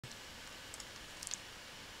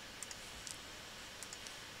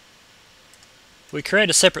We create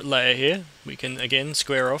a separate layer here. We can again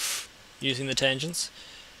square off using the tangents.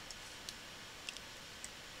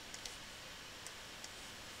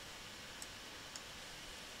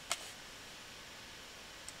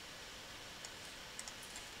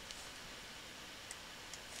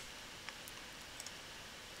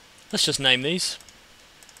 Let's just name these.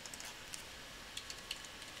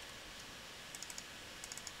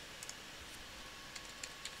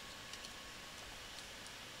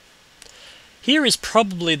 Here is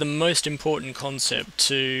probably the most important concept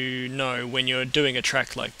to know when you're doing a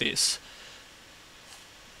track like this.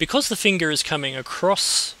 Because the finger is coming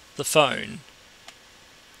across the phone,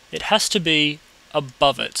 it has to be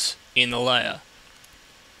above it in the layer.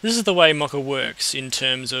 This is the way mocha works in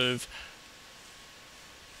terms of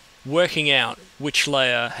working out which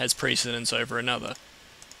layer has precedence over another.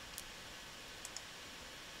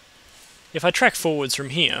 If I track forwards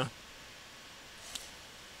from here,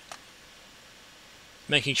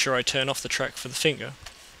 making sure I turn off the track for the finger,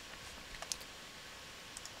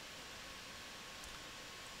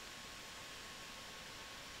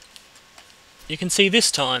 you can see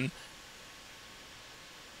this time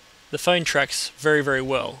the phone tracks very, very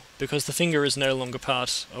well because the finger is no longer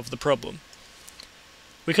part of the problem.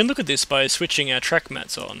 We can look at this by switching our track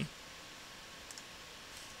mats on.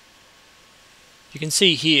 You can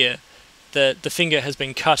see here that the finger has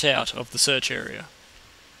been cut out of the search area.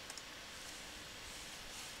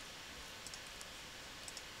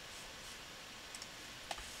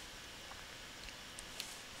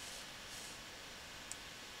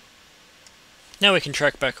 Now we can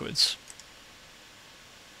track backwards.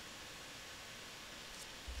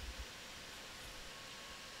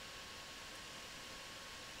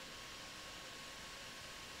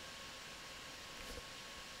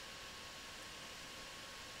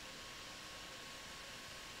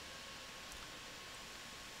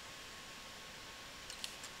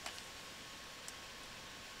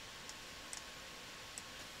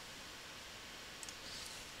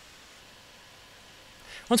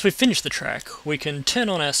 Once we've finished the track, we can turn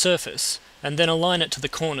on our surface and then align it to the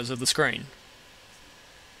corners of the screen.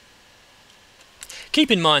 Keep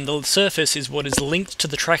in mind the surface is what is linked to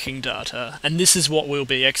the tracking data, and this is what we'll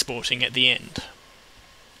be exporting at the end.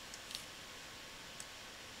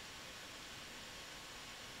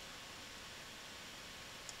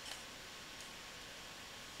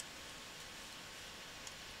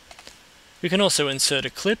 We can also insert a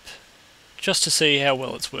clip just to see how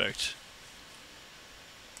well it's worked.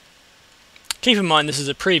 Keep in mind this is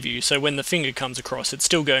a preview, so when the finger comes across, it's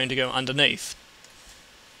still going to go underneath.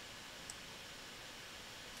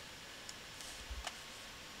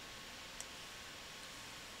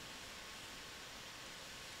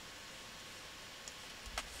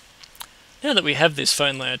 Now that we have this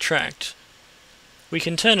phone layer tracked, we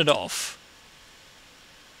can turn it off,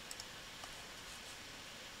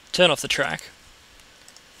 turn off the track,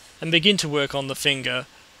 and begin to work on the finger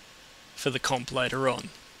for the comp later on.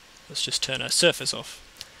 Let's just turn our surface off.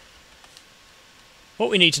 What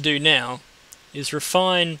we need to do now is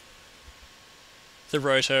refine the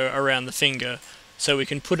roto around the finger so we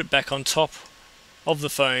can put it back on top of the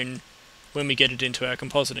phone when we get it into our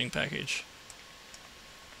compositing package.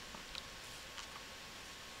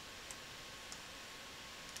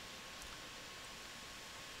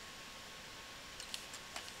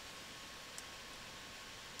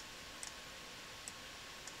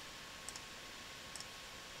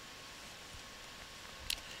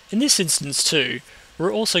 In this instance too,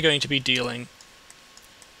 we're also going to be dealing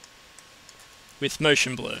with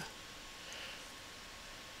motion blur.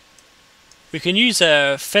 We can use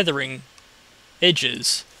our feathering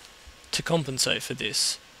edges to compensate for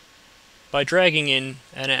this by dragging in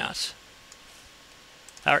and out.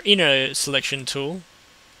 Our inner selection tool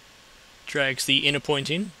drags the inner point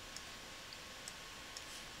in,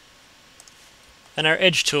 and our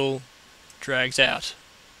edge tool drags out.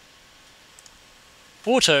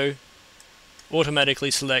 Auto automatically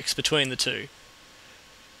selects between the two.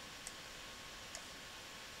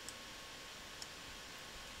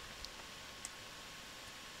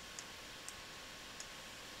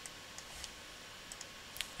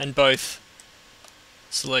 And both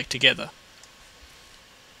select together.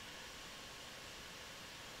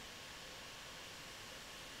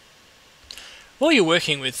 While you're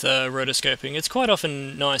working with rotoscoping, it's quite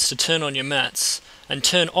often nice to turn on your mats and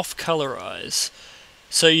turn off colorize,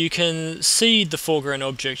 so you can see the foreground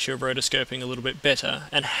object you're rotoscoping a little bit better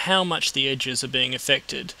and how much the edges are being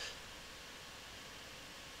affected.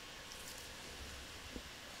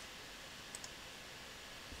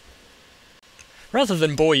 Rather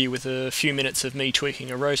than bore you with a few minutes of me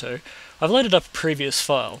tweaking a roto, I've loaded up a previous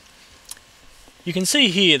file. You can see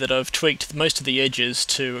here that I've tweaked most of the edges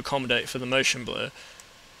to accommodate for the motion blur,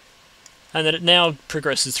 and that it now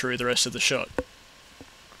progresses through the rest of the shot.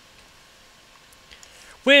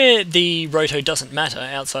 Where the roto doesn't matter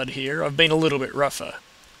outside here, I've been a little bit rougher.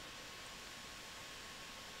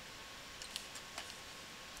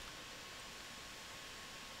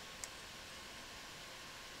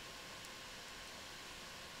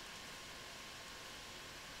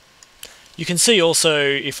 You can see also,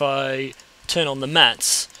 if I turn on the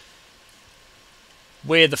mattes,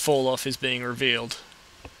 where the fall off is being revealed.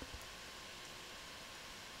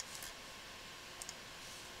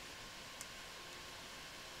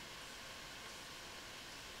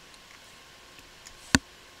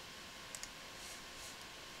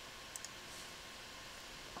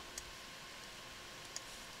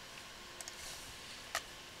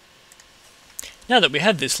 Now that we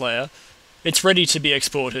have this layer, it's ready to be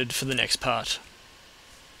exported for the next part.